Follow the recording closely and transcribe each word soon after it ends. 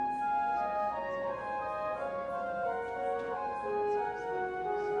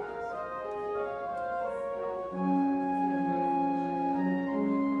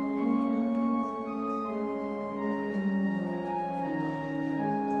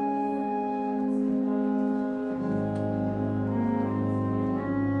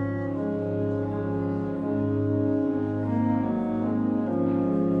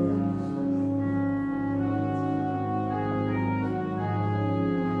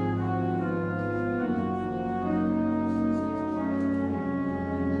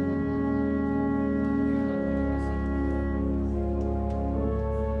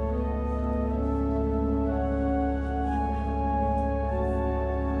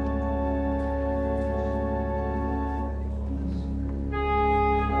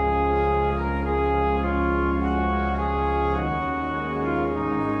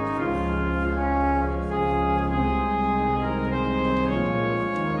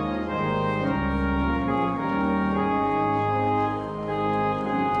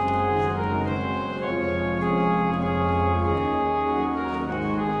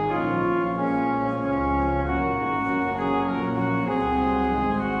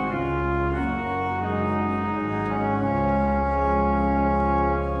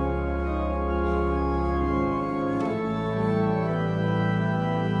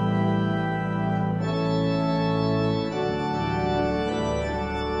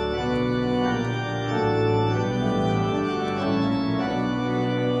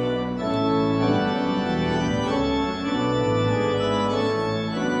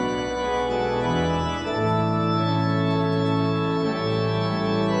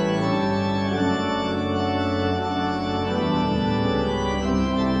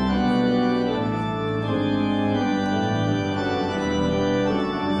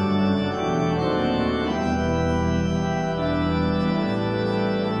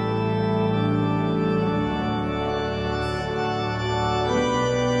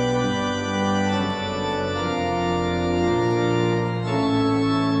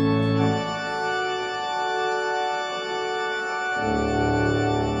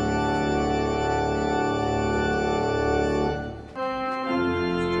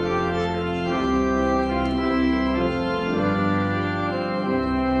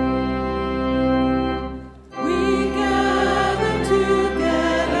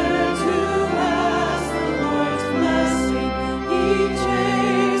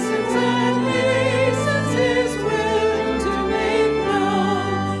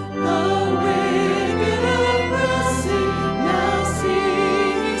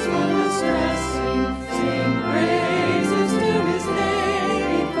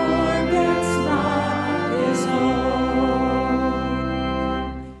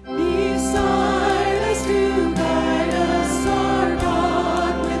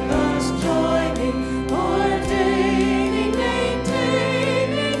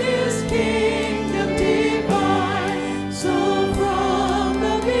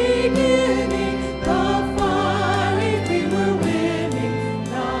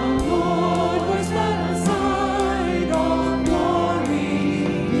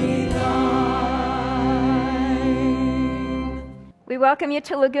welcome you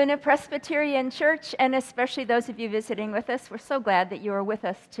to Laguna Presbyterian Church, and especially those of you visiting with us. We're so glad that you are with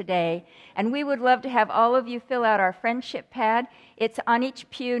us today. And we would love to have all of you fill out our friendship pad. It's on each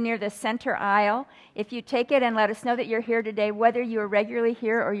pew near the center aisle. If you take it and let us know that you're here today, whether you are regularly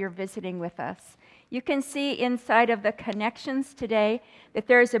here or you're visiting with us. You can see inside of the connections today that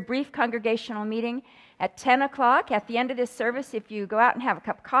there is a brief congregational meeting at 10 o'clock. At the end of this service, if you go out and have a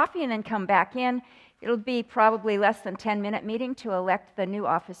cup of coffee and then come back in, it'll be probably less than 10-minute meeting to elect the new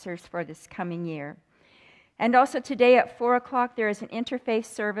officers for this coming year. And also today at 4 o'clock, there is an interfaith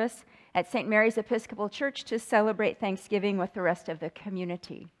service at St. Mary's Episcopal Church to celebrate Thanksgiving with the rest of the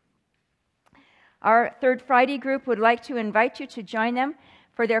community. Our Third Friday group would like to invite you to join them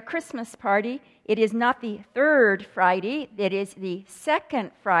for their Christmas party. It is not the third Friday, it is the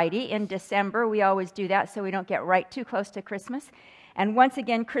second Friday in December. We always do that so we don't get right too close to Christmas. And once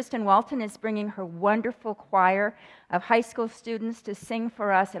again, Kristen Walton is bringing her wonderful choir of high school students to sing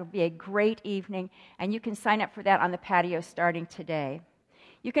for us. It'll be a great evening, and you can sign up for that on the patio starting today.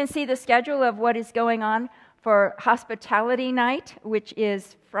 You can see the schedule of what is going on for Hospitality Night, which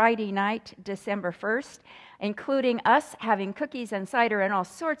is Friday night, December 1st, including us having cookies and cider and all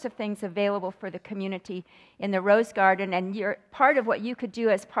sorts of things available for the community in the Rose Garden. And part of what you could do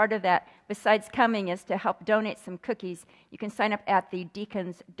as part of that, besides coming, is to help donate some cookies. You can sign up at the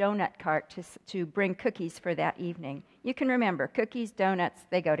Deacon's Donut Cart to bring cookies for that evening. You can remember, cookies, donuts,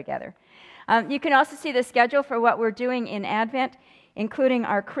 they go together. You can also see the schedule for what we're doing in Advent, including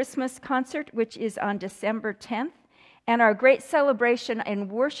our Christmas concert, which is on December 10th, and our great celebration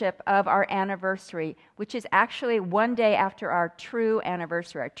and worship of our anniversary, which is actually one day after our true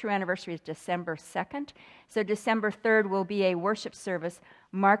anniversary. Our true anniversary is December 2nd, so December 3rd will be a worship service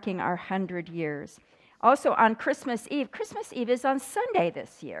marking our 100 years. Also on Christmas Eve is on Sunday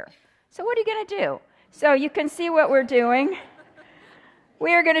this year. So what are you going to do? So you can see what we're doing.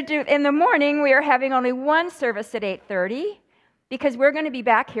 We are going to do, in the morning, we are having only one service at 8:30, because we're going to be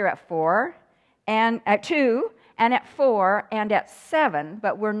back here at 4, and at 2, and at 4, and at 7,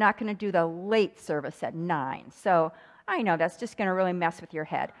 but we're not going to do the late service at 9. So I know that's just going to really mess with your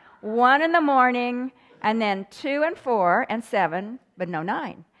head. 1 in the morning, and then 2 and 4 and 7, but no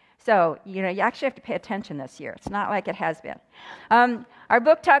 9. So, you actually have to pay attention this year. It's not like it has been. Our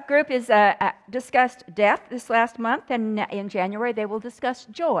book talk group is discussed death this last month, and in January they will discuss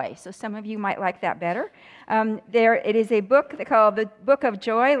joy. So some of you might like that better. It is a book called The Book of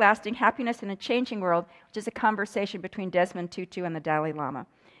Joy, Lasting Happiness in a Changing World, which is a conversation between Desmond Tutu and the Dalai Lama.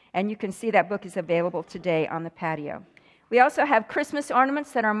 And you can see that book is available today on the patio. We also have Christmas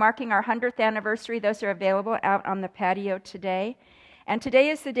ornaments that are marking our 100th anniversary. Those are available out on the patio today. And today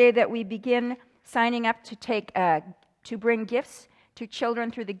is the day that we begin signing up to bring gifts to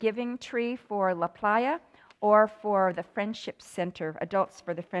children through the Giving Tree for La Playa or for the Friendship Center, Adults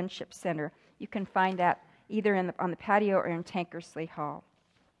for the Friendship Center. You can find that either on the patio or in Tankersley Hall.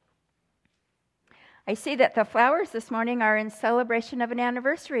 I see that the flowers this morning are in celebration of an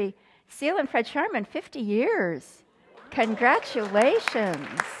anniversary. Seal and Fred Sharman, 50 years. Congratulations.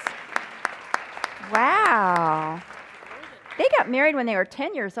 Wow. They got married when they were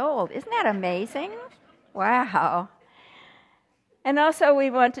 10 years old. Isn't that amazing? Wow. And also we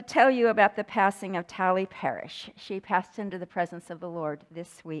want to tell you about the passing of Tally Parrish. She passed into the presence of the Lord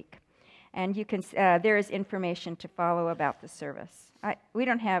this week. And you can there is information to follow about the service. We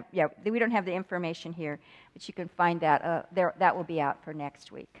don't have the information here, but you can find that. That will be out for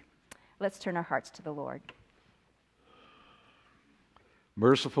next week. Let's turn our hearts to the Lord.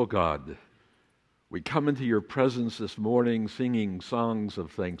 Merciful God, we come into your presence this morning singing songs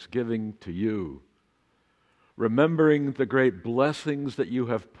of thanksgiving to you, remembering the great blessings that you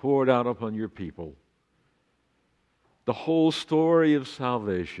have poured out upon your people, the whole story of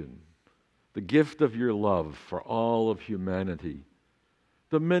salvation, the gift of your love for all of humanity,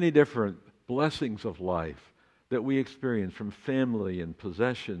 the many different blessings of life that we experience from family and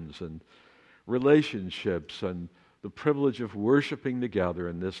possessions and relationships and the privilege of worshiping together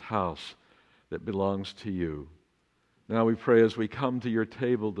in this house that belongs to you. Now we pray as we come to your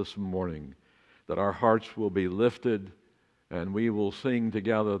table this morning that our hearts will be lifted and we will sing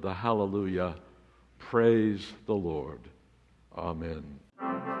together the hallelujah, praise the Lord. Amen.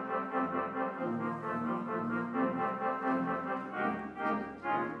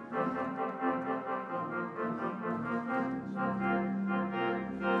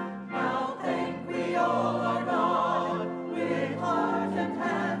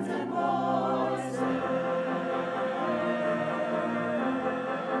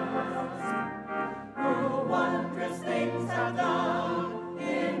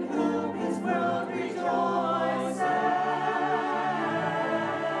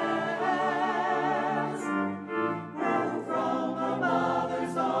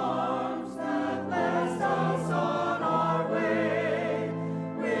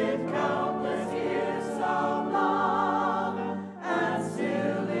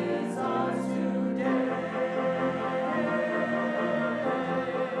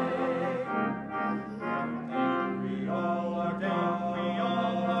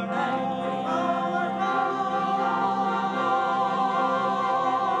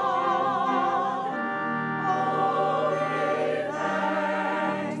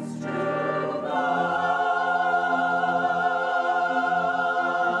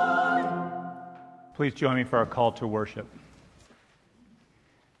 Please join me for our call to worship.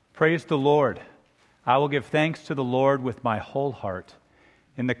 Praise the Lord. I will give thanks to the Lord with my whole heart,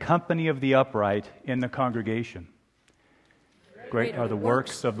 in the company of the upright in the congregation. Great are the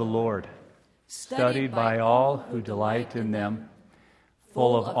works of the Lord, studied by all who delight in them.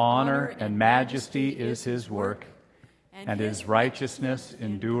 Full of honor and majesty is his work, and his righteousness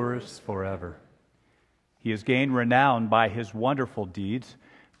endures forever. He has gained renown by his wonderful deeds.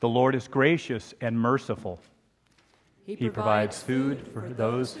 The Lord is gracious and merciful. He provides food for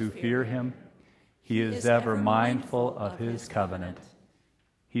those who fear him. He is ever mindful of his covenant.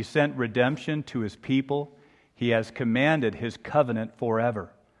 He sent redemption to his people. He has commanded his covenant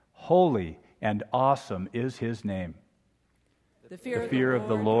forever. Holy and awesome is his name. The fear of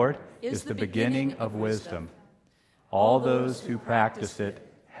the Lord is the beginning of wisdom. All those who practice it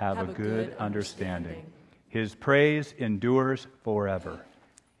have a good understanding. His praise endures forever.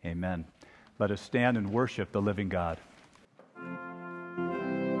 Amen. Let us stand and worship the living God.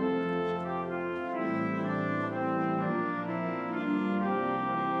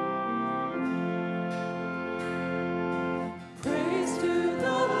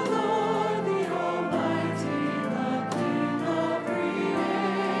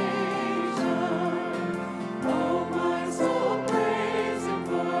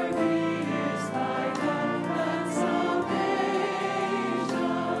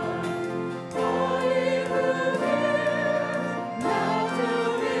 Holy,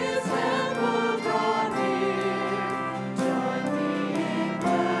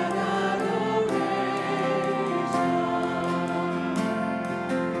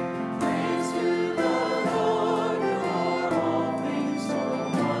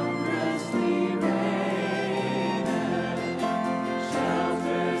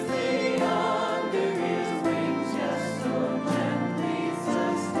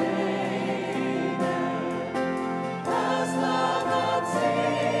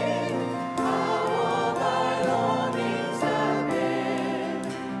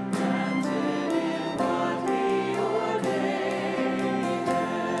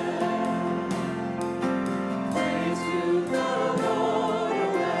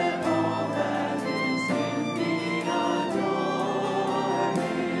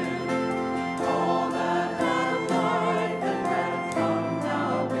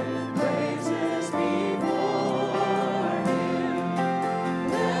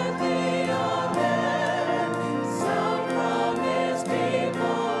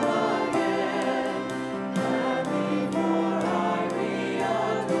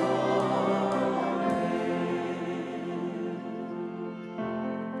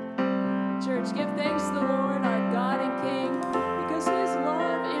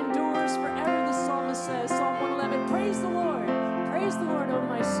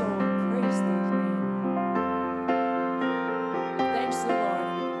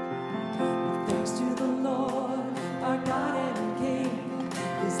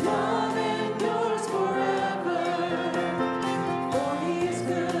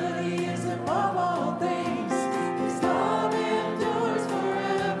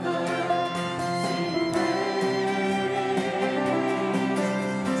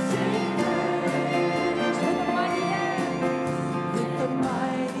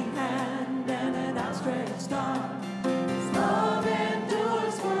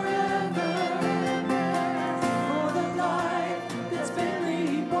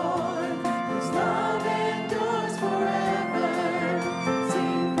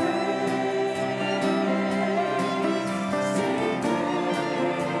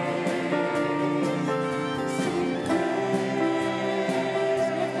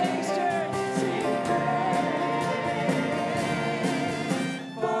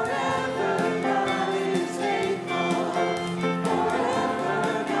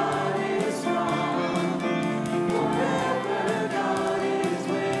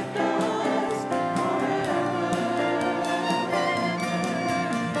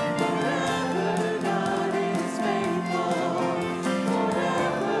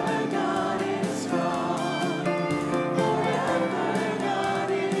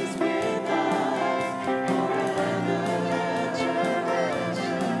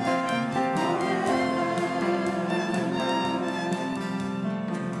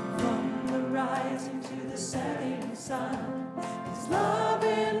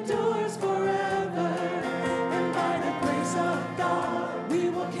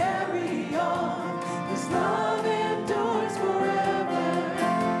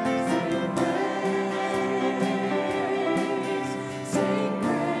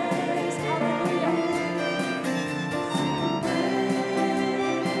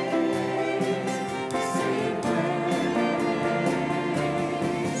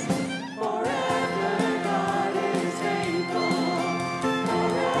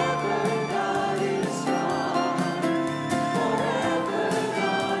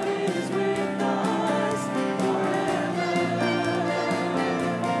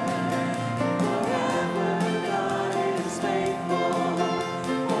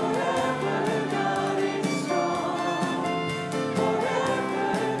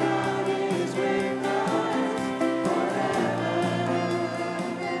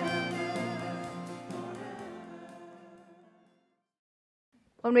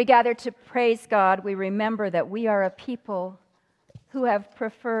 When we gather to praise God, we remember that we are a people who have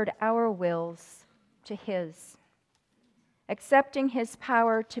preferred our wills to His. Accepting His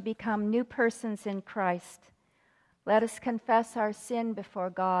power to become new persons in Christ, let us confess our sin before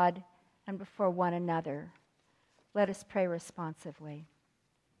God and before one another. Let us pray responsively.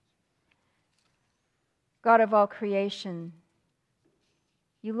 God of all creation,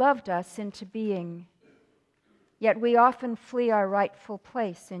 You loved us into being, yet we often flee our rightful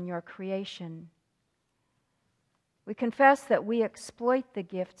place in Your creation. We confess that we exploit the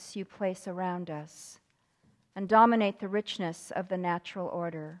gifts You place around us and dominate the richness of the natural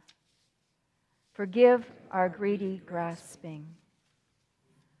order. Forgive our greedy grasping.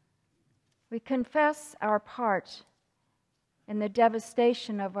 We confess our part in the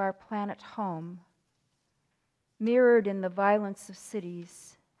devastation of our planet home, mirrored in the violence of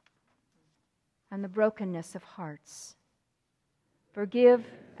cities and the brokenness of hearts. Forgive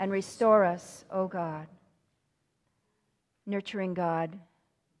and restore us, O God. Nurturing God,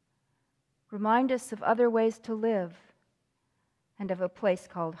 remind us of other ways to live and of a place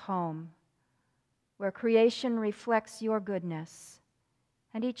called home, where creation reflects Your goodness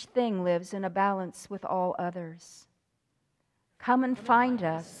and each thing lives in a balance with all others. Come and find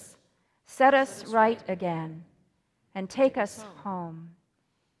us, set us right again, and take us home.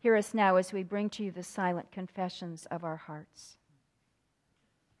 Hear us now as we bring to You the silent confessions of our hearts.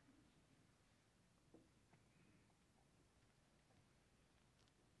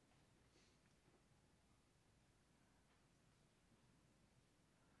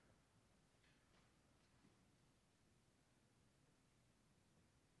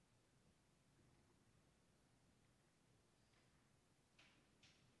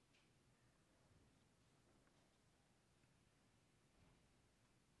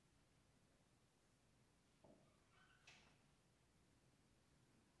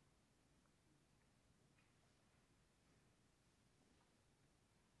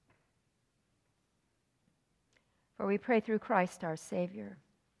 For we pray through Christ our Savior.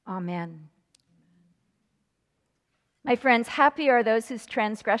 Amen. My friends, happy are those whose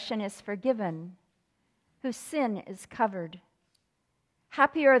transgression is forgiven, whose sin is covered.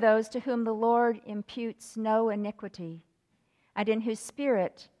 Happy are those to whom the Lord imputes no iniquity, and in whose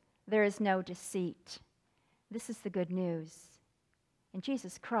spirit there is no deceit. This is the good news. In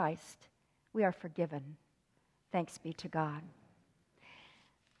Jesus Christ, we are forgiven. Thanks be to God.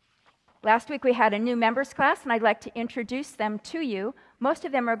 Last week we had a new members class, and I'd like to introduce them to you. Most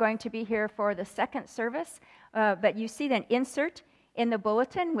of them are going to be here for the second service, but you see an insert in the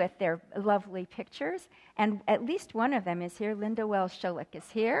bulletin with their lovely pictures, and at least one of them is here. Linda Welsh-Schulich is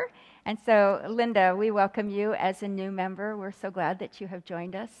here, and so Linda, we welcome you as a new member. We're so glad that you have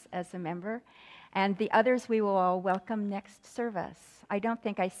joined us as a member, and the others we will all welcome next service. I don't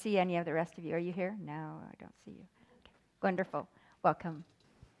think I see any of the rest of you. Are you here? No, I don't see you. Okay. Wonderful. Welcome.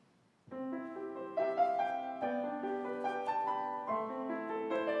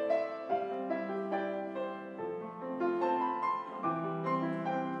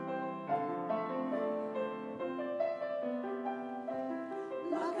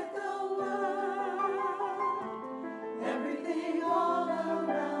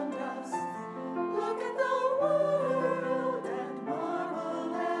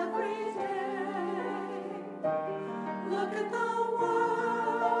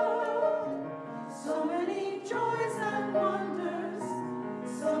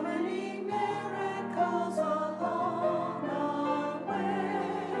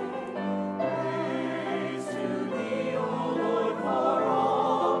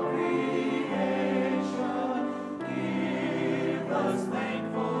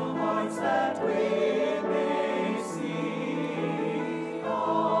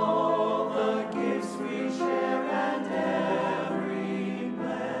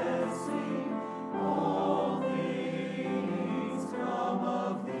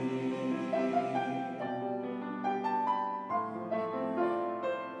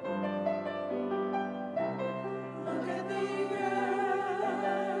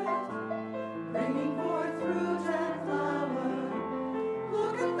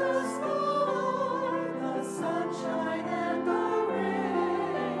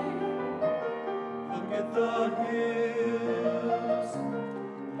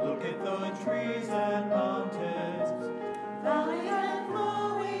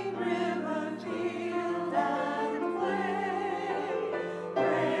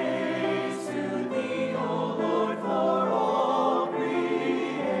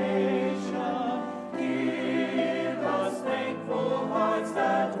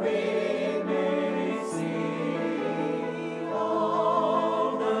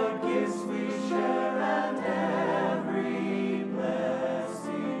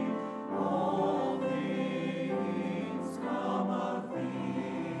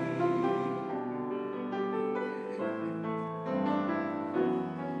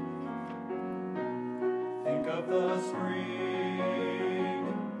 of the spring,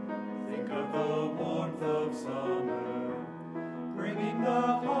 think of the warmth of summer, bringing the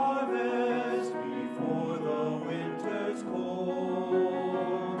harvest before the winter's cold.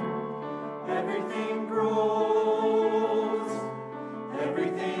 Everything grows,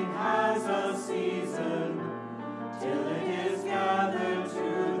 everything has a season, till it is gathered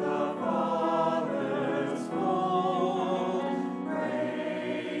to the Father's fold.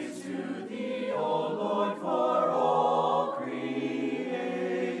 Praise to thee, O Lord, for all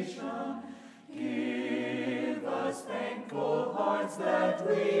creation. Give us thankful hearts that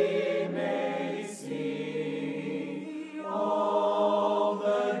we may see all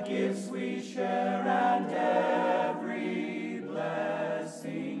the gifts we share and every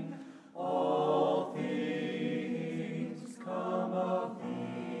blessing. All things come of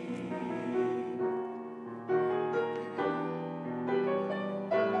thee.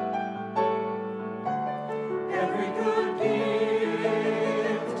 Every good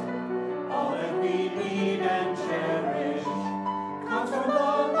gift, all that we need and cherish, comes from the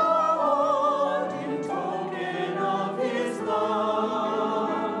Lord in token of his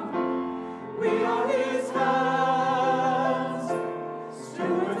love. We are his hands,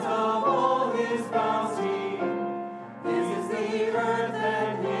 stewards of all his bounty. His is the earth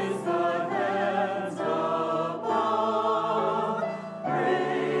and his the heavens above.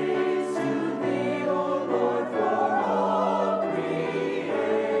 Praise to thee, O Lord, for all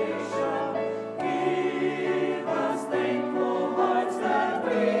creation. Give us thankful hearts that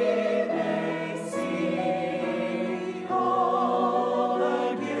we may see all the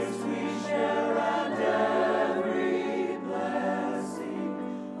gifts we share and every blessing.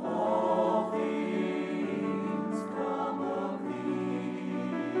 All things come of thee.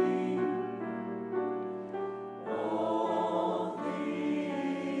 All things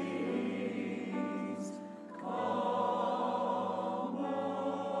come of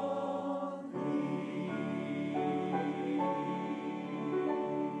thee.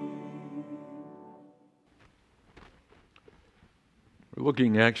 We're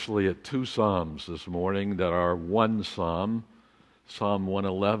looking actually at two Psalms this morning that are one Psalm, Psalm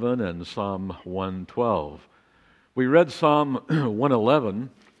 111 and Psalm 112. We read Psalm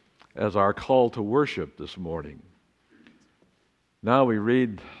 111 as our call to worship this morning. Now we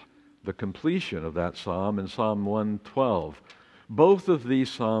read the completion of that psalm in Psalm 112. Both of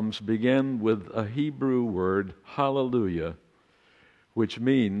these psalms begin with a Hebrew word, hallelujah, which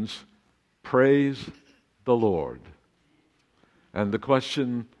means praise the Lord. And the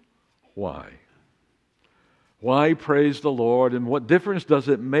question, why? Why praise the Lord, and what difference does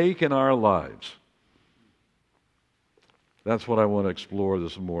it make in our lives? That's what I want to explore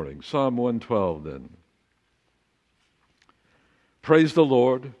this morning. Psalm 112 then. Praise the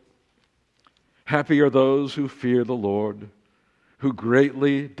Lord. Happy are those who fear the Lord, who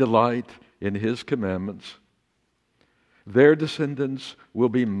greatly delight in his commandments. Their descendants will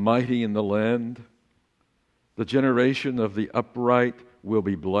be mighty in the land. The generation of the upright will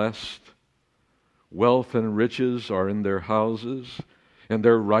be blessed. Wealth and riches are in their houses, and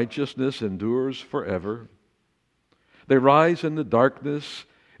their righteousness endures forever. They rise in the darkness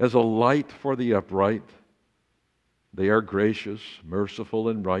as a light for the upright. They are gracious, merciful,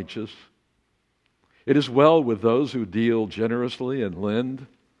 and righteous. It is well with those who deal generously and lend,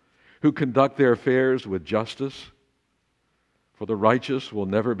 who conduct their affairs with justice. For the righteous will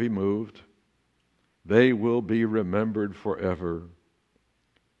never be moved. They will be remembered forever.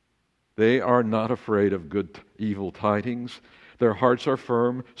 They are not afraid of evil tidings. Their hearts are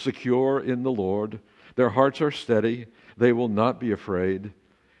firm, secure in the Lord. Their hearts are steady. They will not be afraid.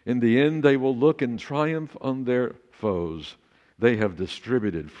 In the end, they will look in triumph on their foes. They have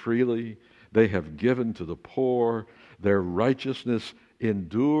distributed freely. They have given to the poor. Their righteousness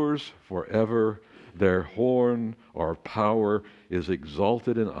endures forever. Their horn or power is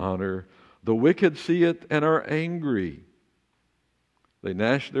exalted in honor. The wicked see it and are angry. They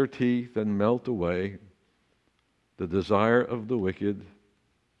gnash their teeth and melt away. The desire of the wicked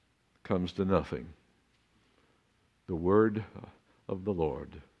comes to nothing. The word of the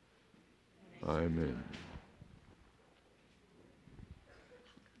Lord. Amen.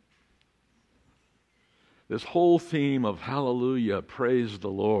 This whole theme of hallelujah, praise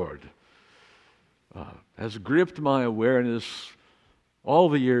the Lord, has gripped my awareness all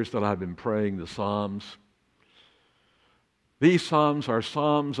the years that I've been praying the Psalms. These Psalms are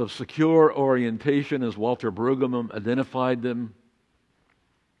Psalms of secure orientation, as Walter Brueggemann identified them.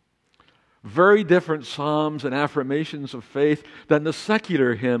 Very different Psalms and affirmations of faith than the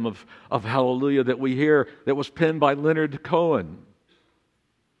secular hymn of Hallelujah that we hear that was penned by Leonard Cohen.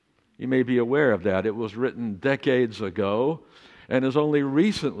 You may be aware of that. It was written decades ago and has only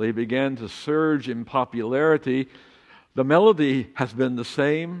recently began to surge in popularity. The melody has been the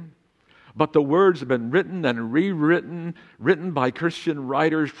same, but the words have been written and rewritten, written by Christian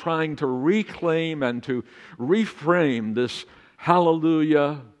writers trying to reclaim and to reframe this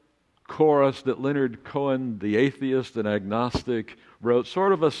hallelujah chorus that Leonard Cohen, the atheist and agnostic, wrote,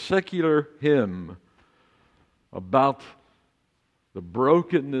 sort of a secular hymn about the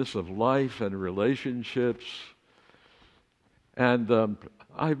brokenness of life and relationships. And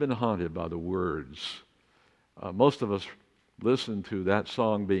I've been haunted by the words. Most of us listen to that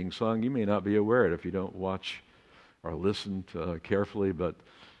song being sung. You may not be aware of it if you don't watch or listen carefully, but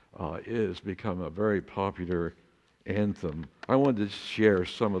it has become a very popular anthem. I wanted to share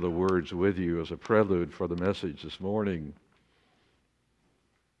some of the words with you as a prelude for the message this morning.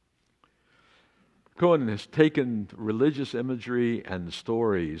 Cohen has taken religious imagery and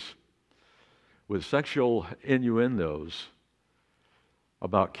stories with sexual innuendos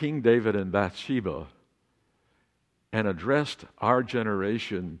about King David and Bathsheba and addressed our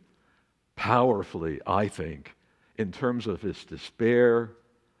generation powerfully, I think, in terms of his despair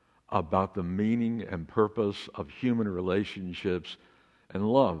about the meaning and purpose of human relationships and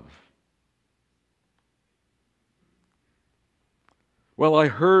love. Well, I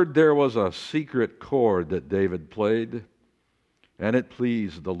heard there was a secret chord that David played, and it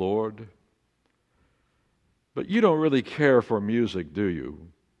pleased the Lord. But you don't really care for music, do you?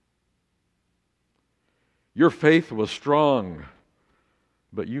 Your faith was strong,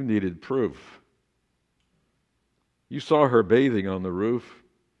 but you needed proof. You saw her bathing on the roof.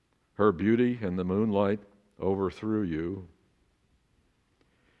 Her beauty and the moonlight overthrew you.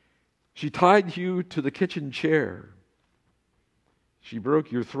 She tied you to the kitchen chair. She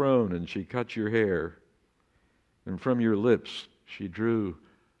broke your throne and she cut your hair. And from your lips she drew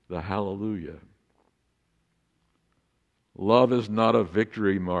the hallelujah. Love is not a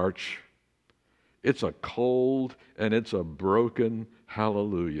victory march. It's a cold and it's a broken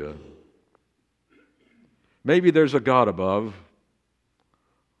hallelujah. Maybe there's a God above.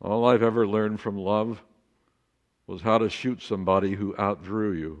 All I've ever learned from love was how to shoot somebody who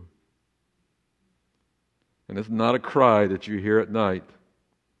outdrew you. And it's not a cry that you hear at night.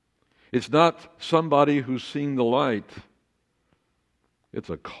 It's not somebody who's seen the light.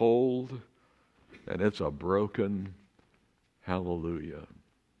 It's a cold and it's a broken hallelujah.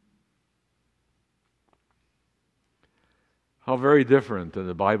 How very different than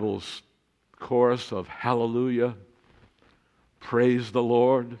the Bible's chorus of hallelujah, praise the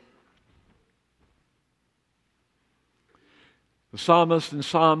Lord. The psalmist in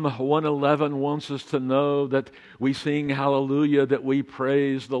Psalm 111 wants us to know that we sing hallelujah, that we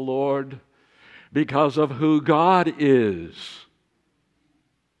praise the Lord because of who God is.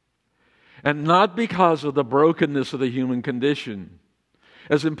 And not because of the brokenness of the human condition.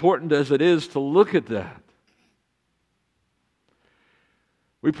 As important as it is to look at that.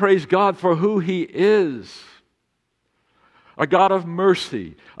 We praise God for who He is. A God of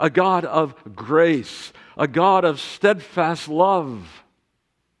mercy, a God of grace, a God of steadfast love,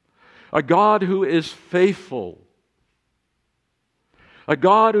 a God who is faithful, a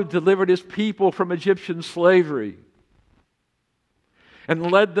God who delivered His people from Egyptian slavery and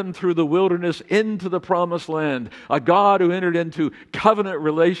led them through the wilderness into the promised land, a God who entered into covenant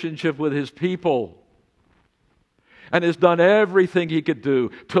relationship with His people and has done everything He could do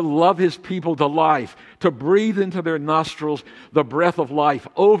to love His people to life, to breathe into their nostrils the breath of life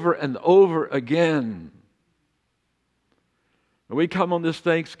over and over again. And we come on this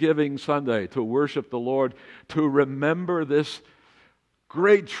Thanksgiving Sunday to worship the Lord, to remember this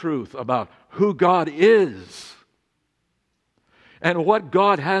great truth about who God is and what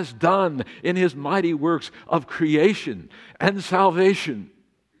God has done in His mighty works of creation and salvation.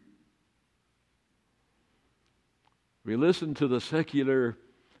 We listen to the secular,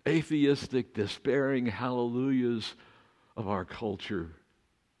 atheistic, despairing hallelujahs of our culture,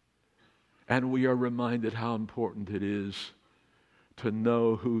 and we are reminded how important it is to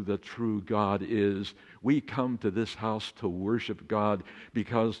know who the true God is. We come to this house to worship God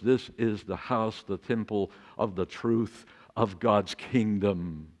because this is the house, the temple of the truth of God's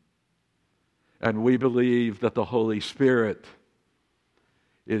kingdom. And we believe that the Holy Spirit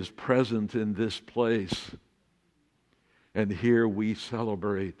is present in this place. And here we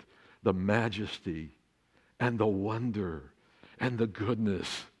celebrate the majesty and the wonder and the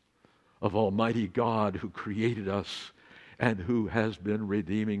goodness of Almighty God who created us and who has been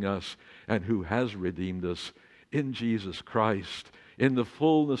redeeming us and who has redeemed us in Jesus Christ in the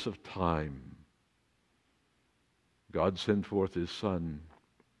fullness of time. God sent forth His Son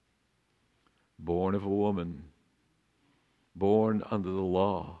born of a woman, born under the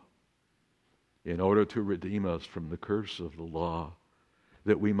law, in order to redeem us from the curse of the law,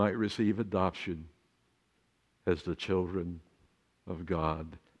 that we might receive adoption as the children of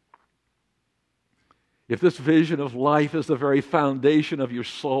God. If this vision of life is the very foundation of your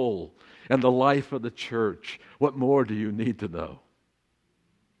soul and the life of the church, what more do you need to know?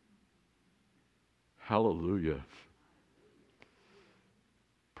 Hallelujah.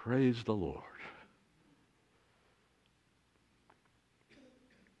 Praise the Lord.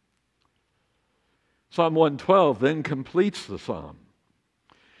 Psalm 112 then completes the psalm,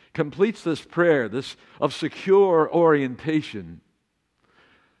 completes this prayer, this of secure orientation,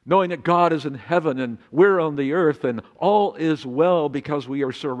 knowing that God is in heaven and we're on the earth and all is well because we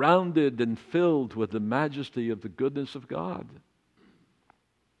are surrounded and filled with the majesty of the goodness of God.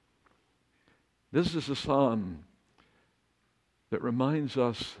 This is a psalm that reminds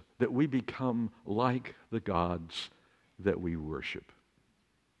us that we become like the gods that we worship.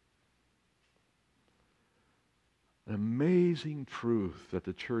 An amazing truth that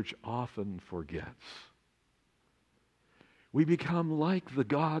the church often forgets. We become like the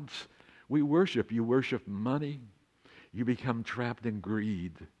gods we worship. You worship money, you become trapped in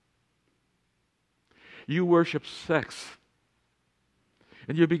greed. You worship sex,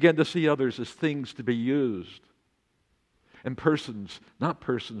 and you begin to see others as things to be used. And persons, not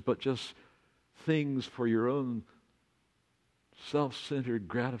persons, but just things for your own self-centered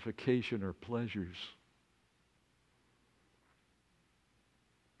gratification or pleasures.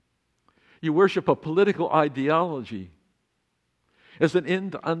 You worship a political ideology as an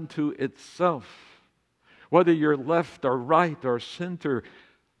end unto itself. Whether you're left or right or center,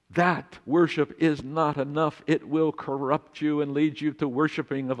 that worship is not enough. It will corrupt you and lead you to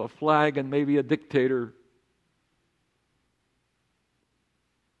worshiping of a flag and maybe a dictator.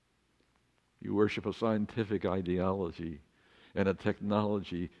 You worship a scientific ideology and a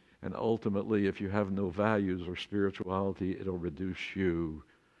technology, and ultimately, if you have no values or spirituality, it'll reduce you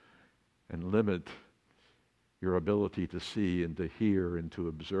and limit your ability to see and to hear and to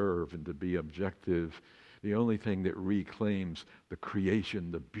observe and to be objective. The only thing that reclaims the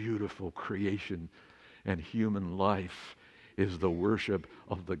creation, the beautiful creation and human life, is the worship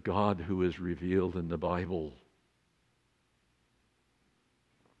of the God who is revealed in the Bible.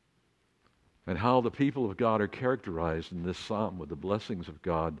 And how the people of God are characterized in this psalm with the blessings of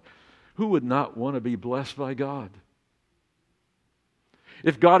God. Who would not want to be blessed by God?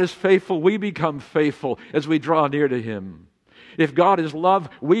 If God is faithful, we become faithful as we draw near to Him. If God is love,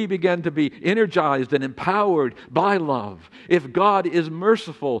 we begin to be energized and empowered by love. If God is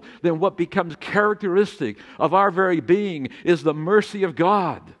merciful, then what becomes characteristic of our very being is the mercy of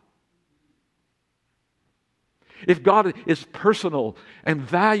God. If God is personal and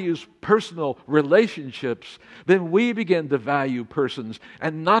values personal relationships, then we begin to value persons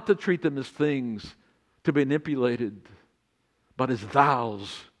and not to treat them as things to be manipulated, but as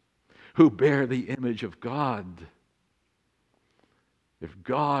thous who bear the image of God. If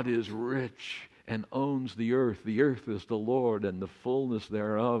God is rich and owns the earth is the Lord and the fullness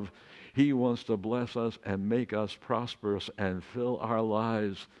thereof. He wants to bless us and make us prosperous and fill our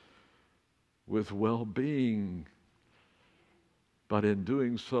lives with well-being. But in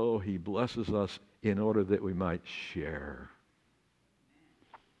doing so, He blesses us in order that we might share.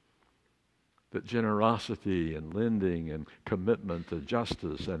 That generosity and lending and commitment to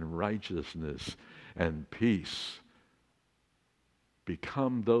justice and righteousness and peace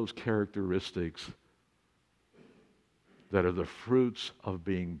become those characteristics that are the fruits of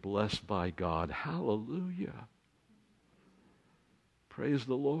being blessed by God. Hallelujah. Praise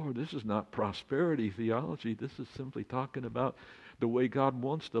the Lord. This is not prosperity theology. This is simply talking about the way God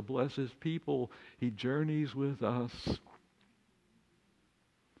wants to bless His people. He journeys with us.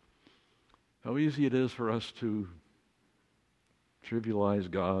 How easy it is for us to trivialize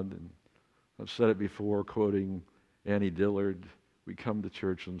God. And I've said it before, quoting Annie Dillard. We come to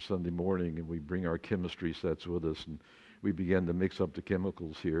church on Sunday morning and we bring our chemistry sets with us and we begin to mix up the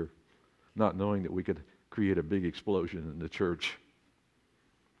chemicals here, not knowing that we could create a big explosion in the church.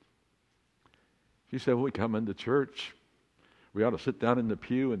 She said, when we come into church, we ought to sit down in the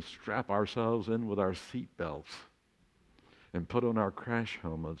pew and strap ourselves in with our seat belts and put on our crash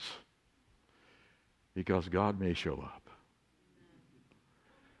helmets because God may show up.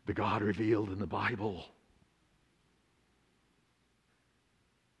 The God revealed in the Bible.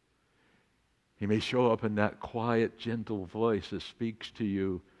 He may show up in that quiet, gentle voice that speaks to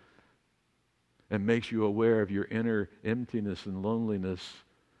you and makes you aware of your inner emptiness and loneliness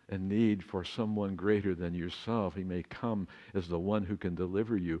a need for someone greater than yourself. He may come as the one who can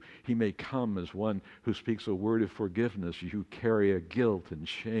deliver you. He may come as one who speaks a word of forgiveness. You carry a guilt and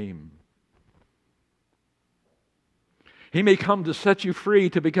shame. He may come to set you free,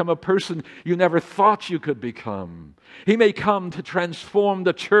 to become a person you never thought you could become. He may come to transform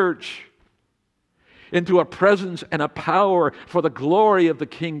the church into a presence and a power for the glory of the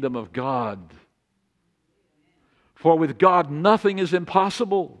kingdom of God. For with God, nothing is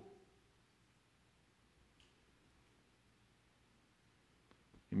impossible.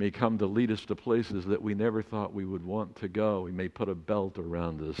 He may come to lead us to places that we never thought we would want to go. He may put a belt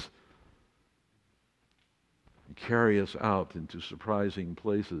around us and carry us out into surprising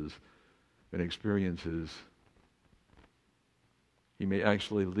places and experiences. He may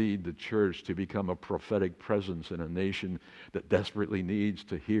actually lead the church to become a prophetic presence in a nation that desperately needs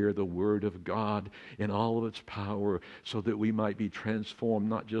to hear the word of God in all of its power, so that we might be transformed,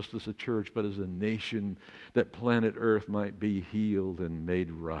 not just as a church, but as a nation, that planet Earth might be healed and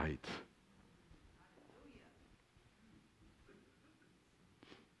made right.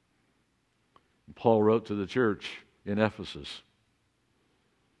 Paul wrote to the church in Ephesus.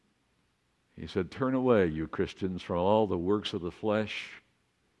 He said, "Turn away, you Christians, from all the works of the flesh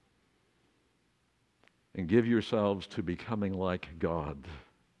and give yourselves to becoming like God,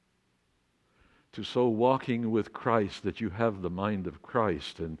 to so walking with Christ that you have the mind of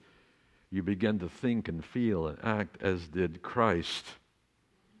Christ and you begin to think and feel and act as did Christ.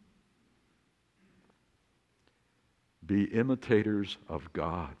 Be imitators of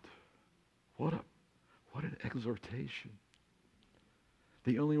God." What an exhortation.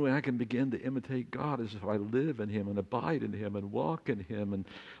 The only way I can begin to imitate God is if I live in Him and abide in Him and walk in Him and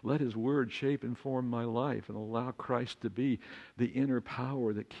let His Word shape and form my life and allow Christ to be the inner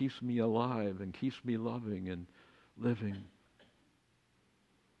power that keeps me alive and keeps me loving and living.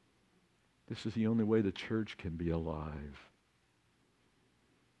 This is the only way the church can be alive.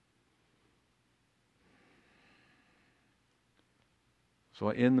 So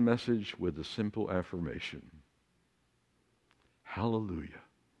I end the message with a simple affirmation. Hallelujah.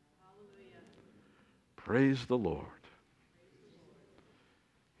 Hallelujah. Praise the Lord.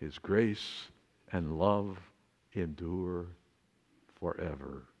 His grace and love endure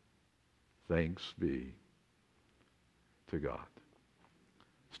forever. Thanks be to God.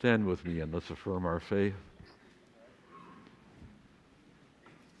 Stand with me and let's affirm our faith.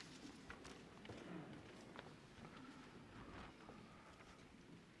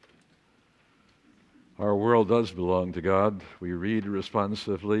 Our world does belong to God. We read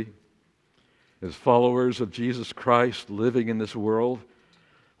responsively. As followers of Jesus Christ living in this world,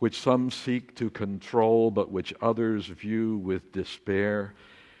 which some seek to control, but which others view with despair,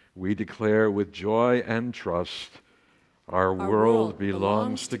 we declare with joy and trust, our world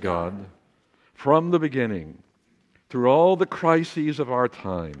belongs to God. From the beginning, through all the crises of our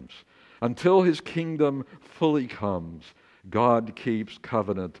times, until His kingdom fully comes, God keeps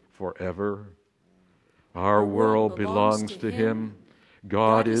covenant forever. Our world belongs to Him.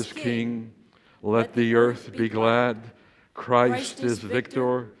 God is King. Let the earth be glad. Christ is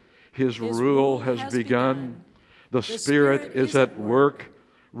victor. His rule has begun. The Spirit is at work,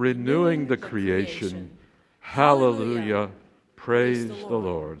 renewing the creation. Hallelujah. Praise the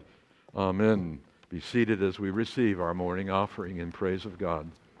Lord. Amen. Be seated as we receive our morning offering in praise of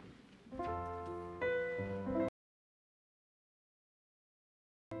God.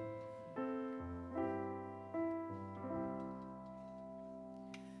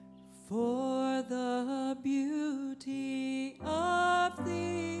 For the beauty of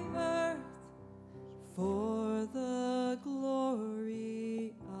the earth, for the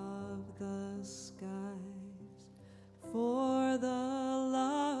glory of the skies, for the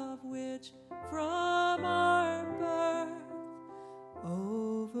love which from our birth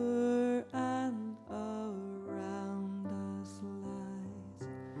over and around us lies.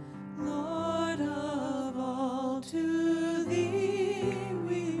 Lord of all, to Thee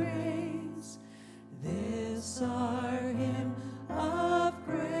we raise this our hymn of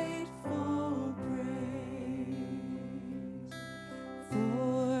grateful praise.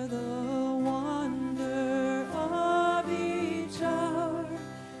 For the wonder of each hour,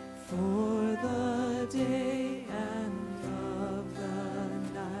 for the day and of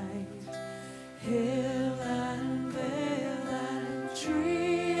the night, hill and vale and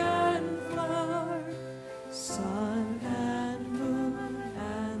tree and flower, sun and moon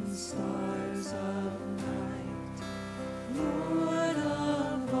and stars of night. Lord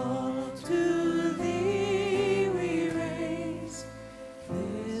of all, to Thee we raise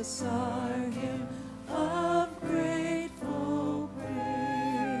this our hymn of grateful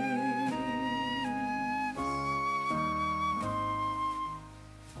praise.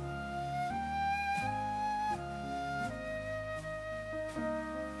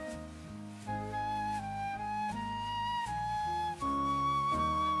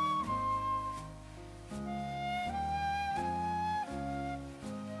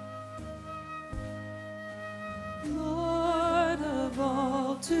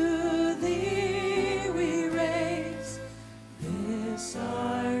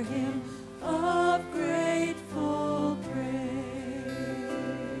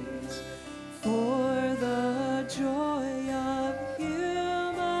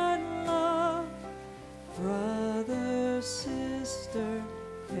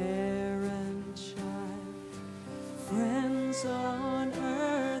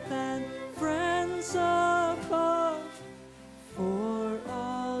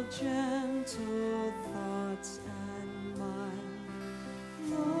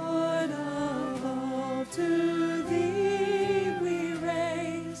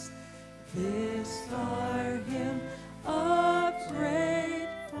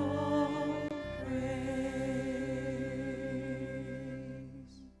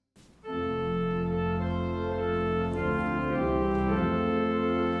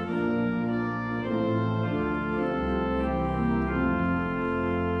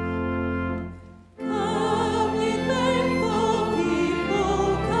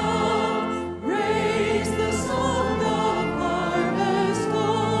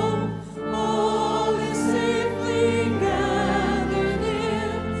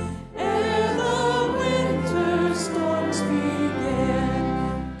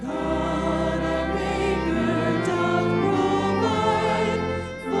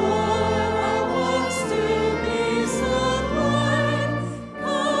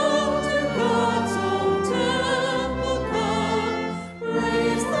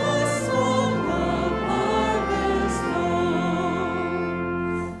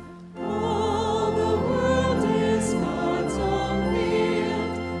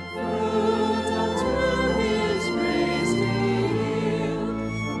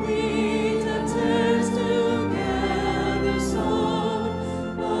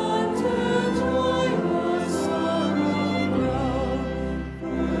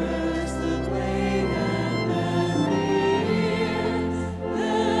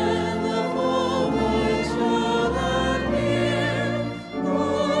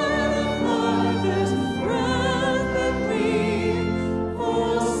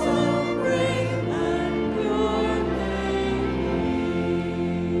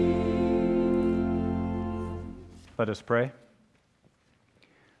 Let us pray.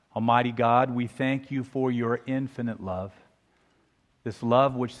 Almighty God, we thank you for your infinite love, this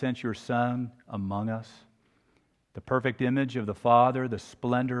love which sent your Son among us, the perfect image of the Father, the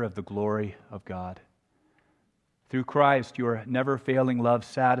splendor of the glory of God. Through Christ, your never-failing love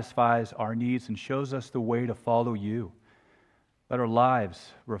satisfies our needs and shows us the way to follow you. Let our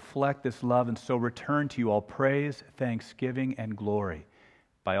lives reflect this love and so return to you all praise, thanksgiving, and glory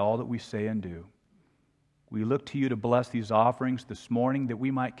by all that we say and do. We look to you to bless these offerings this morning that we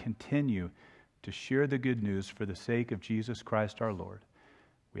might continue to share the good news for the sake of Jesus Christ our Lord.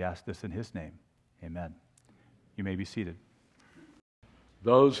 We ask this in his name. Amen. You may be seated.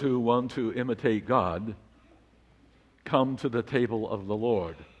 Those who want to imitate God come to the table of the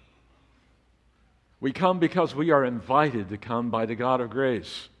Lord. We come because we are invited to come by the God of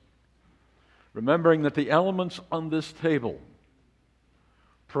grace, remembering that the elements on this table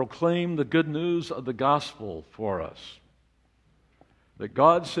proclaim the good news of the gospel for us, that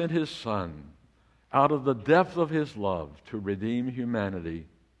God sent his Son out of the depth of his love to redeem humanity,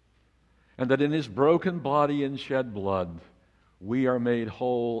 and that in his broken body and shed blood we are made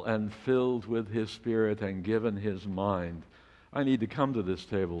whole and filled with his Spirit and given his mind. I need to come to this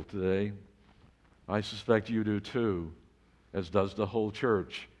table today. I suspect you do too, as does the whole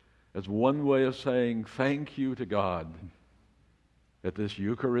church, as one way of saying thank you to God at this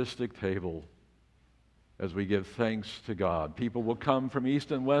Eucharistic table as we give thanks to God. People will come from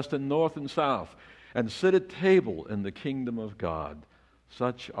east and west and north and south and sit at table in the kingdom of God.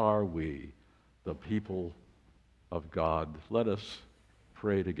 Such are we, the people of God. Let us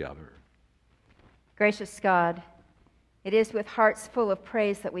pray together. Gracious God, it is with hearts full of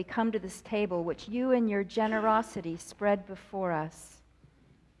praise that we come to this table which you in your generosity spread before us.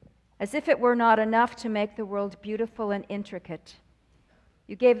 As if it were not enough to make the world beautiful and intricate,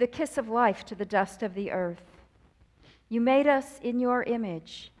 you gave the kiss of life to the dust of the earth. You made us in your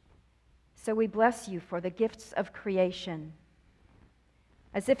image, so we bless you for the gifts of creation.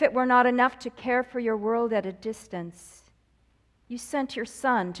 As if it were not enough to care for your world at a distance, you sent your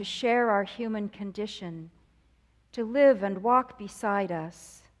Son to share our human condition, to live and walk beside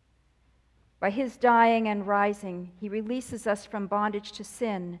us. By his dying and rising, he releases us from bondage to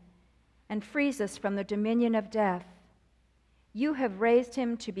sin and frees us from the dominion of death. You have raised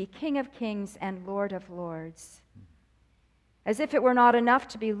him to be King of kings and Lord of lords. As if it were not enough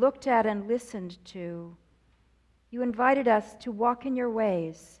to be looked at and listened to, you invited us to walk in your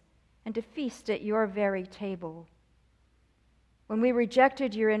ways and to feast at your very table. When we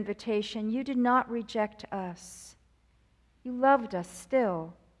rejected your invitation, you did not reject us. You loved us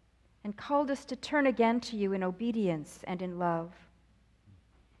still and called us to turn again to you in obedience and in love.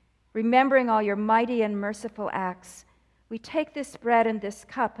 Remembering all your mighty and merciful acts, we take this bread and this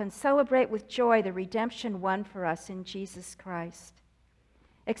cup and celebrate with joy the redemption won for us in Jesus Christ.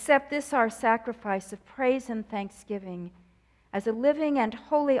 Accept this our sacrifice of praise and thanksgiving as a living and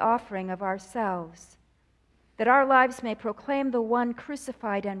holy offering of ourselves, that our lives may proclaim the one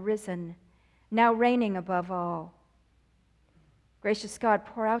crucified and risen, now reigning above all. Gracious God,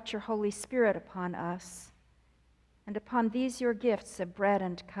 pour out your Holy Spirit upon us and upon these your gifts of bread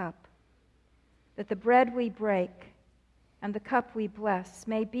and cup, that the bread we break and the cup we bless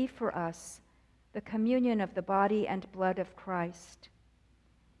may be for us the communion of the body and blood of Christ.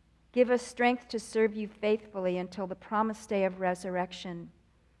 Give us strength to serve you faithfully until the promised day of resurrection,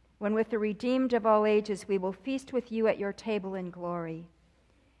 when with the redeemed of all ages we will feast with you at your table in glory.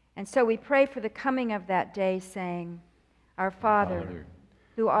 And so we pray for the coming of that day, saying, Our Father,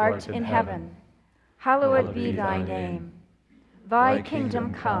 who art in heaven, hallowed be thy name. Thy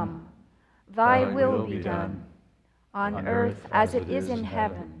kingdom come, thy will be done, on earth as it is in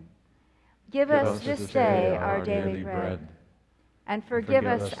heaven. Give us this day our daily bread, and forgive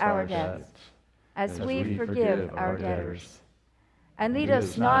us our debts, as we forgive our debtors. And lead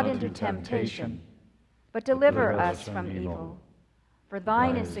us not into temptation, but deliver us from evil. For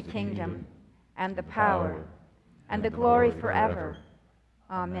thine is the kingdom, and the power, and the glory forever.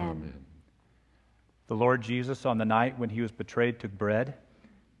 Amen. The Lord Jesus, on the night when he was betrayed, took bread,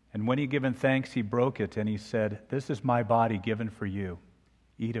 and when he had given thanks, he broke it, and he said, This is my body given for you.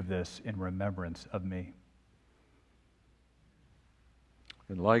 Eat of this in remembrance of me.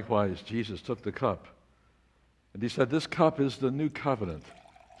 And likewise, Jesus took the cup, and he said, This cup is the new covenant,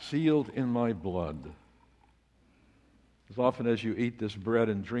 sealed in my blood. As often as you eat this bread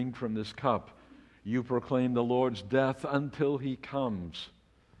and drink from this cup, you proclaim the Lord's death until he comes.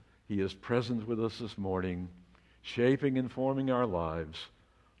 He is present with us this morning, shaping and forming our lives,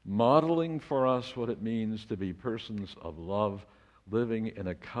 modeling for us what it means to be persons of love, living in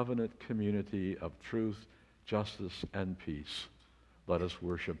a covenant community of truth, justice, and peace. Let us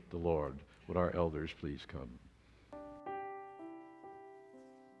worship the Lord. Would our elders please come?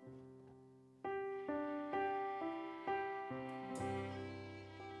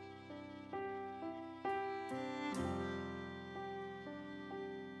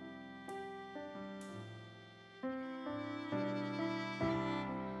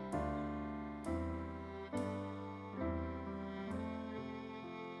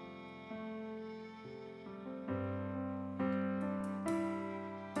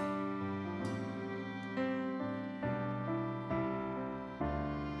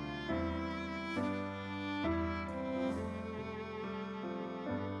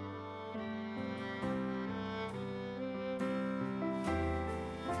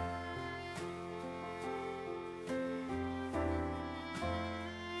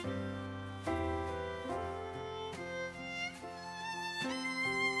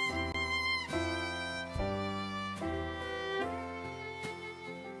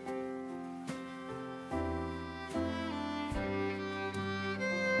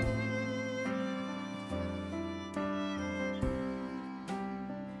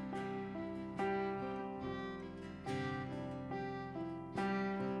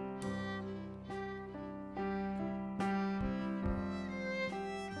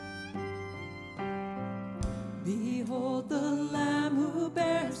 Behold the Lamb who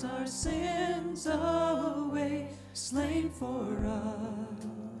bears our sins away, slain for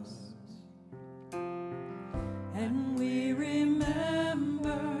us. And we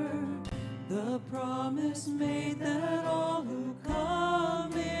remember the promise made that all who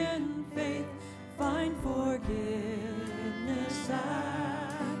come in faith find forgiveness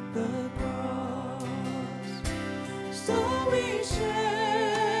at the cross. So we share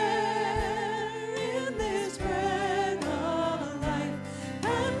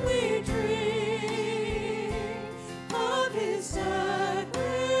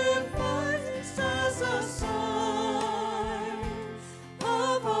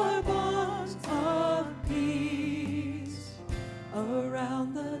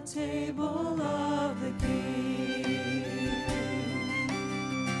table of the King.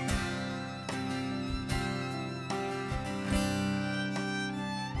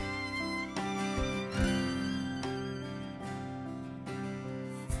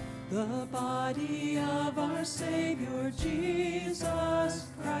 The body of our Savior Jesus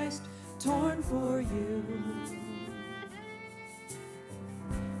Christ, torn for you.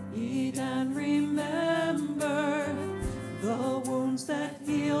 Eat and remember the wounds that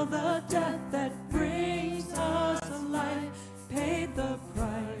heal, the death that brings us life, paid the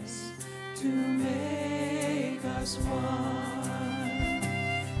price to make us one.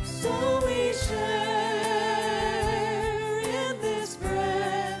 So we share in this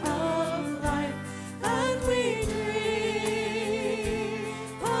bread of life, and we drink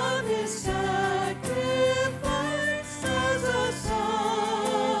of His sacrifice as a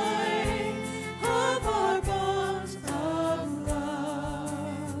sign of our bonds of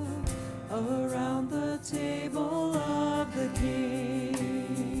love around the table of the King.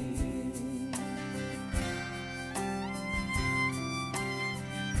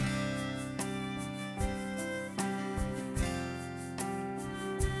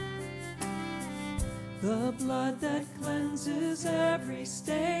 The blood that cleanses every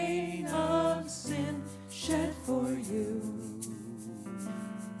stain of sin shed for you.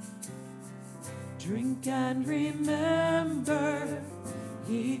 Drink and remember,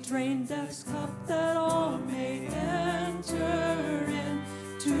 He drained death's cup that all may enter in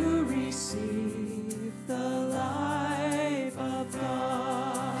to receive the life of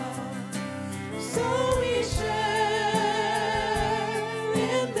God. So we share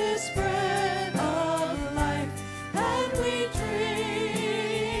in this bread of life, and we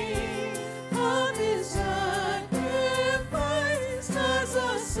drink of His sacrifice as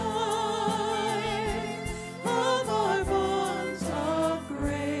a sign of our bonds of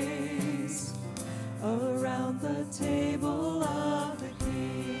grace around the table of the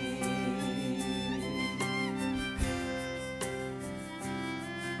King.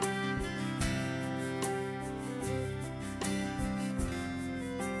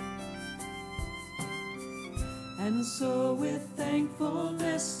 And so with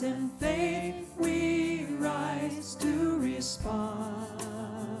thankfulness and faith we rise to respond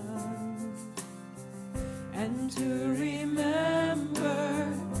and to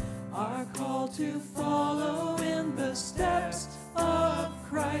remember our call to follow in the steps of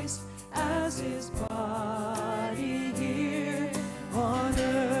Christ as His body here on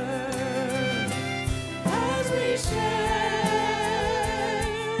earth. As we share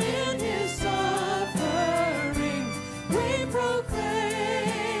in His suffering,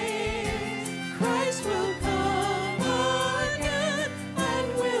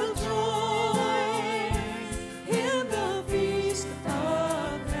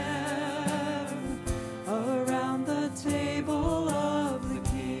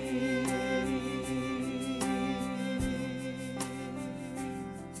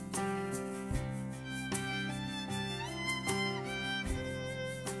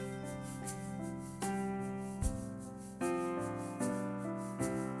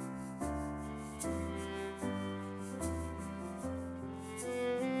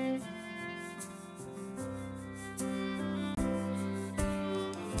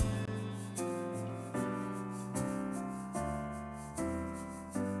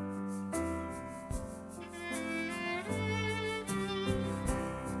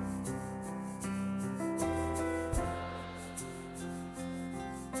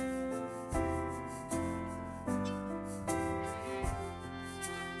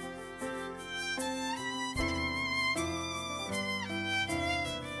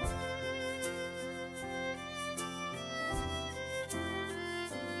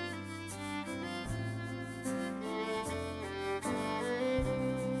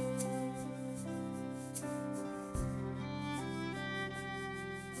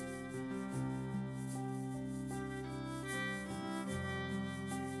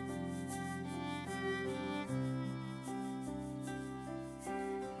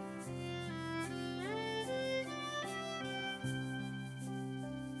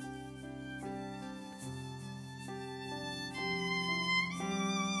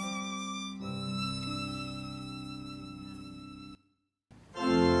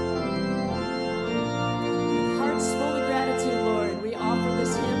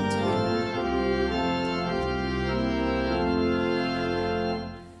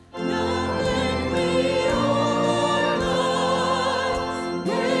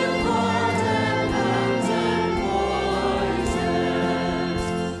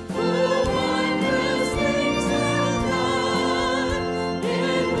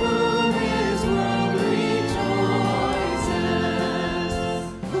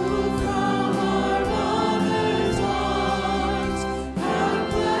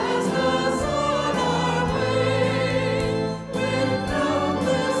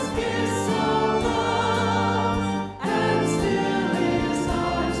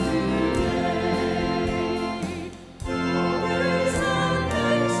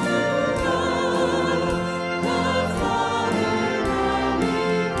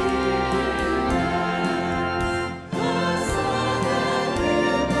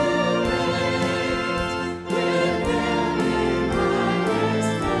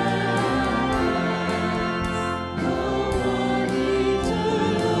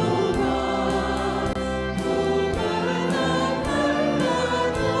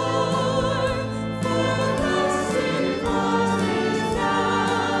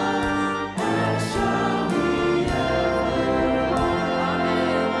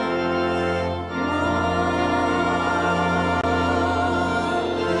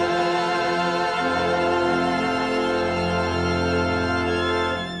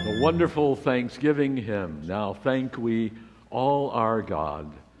 wonderful Thanksgiving hymn, "Now Thank We All Our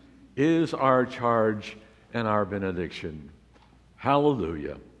God," is our charge and our benediction.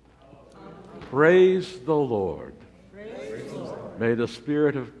 Hallelujah. Praise the Lord. May the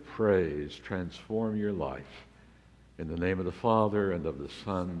spirit of praise transform your life. In the name of the Father, and of the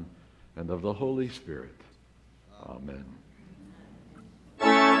Son, and of the Holy Spirit. Amen.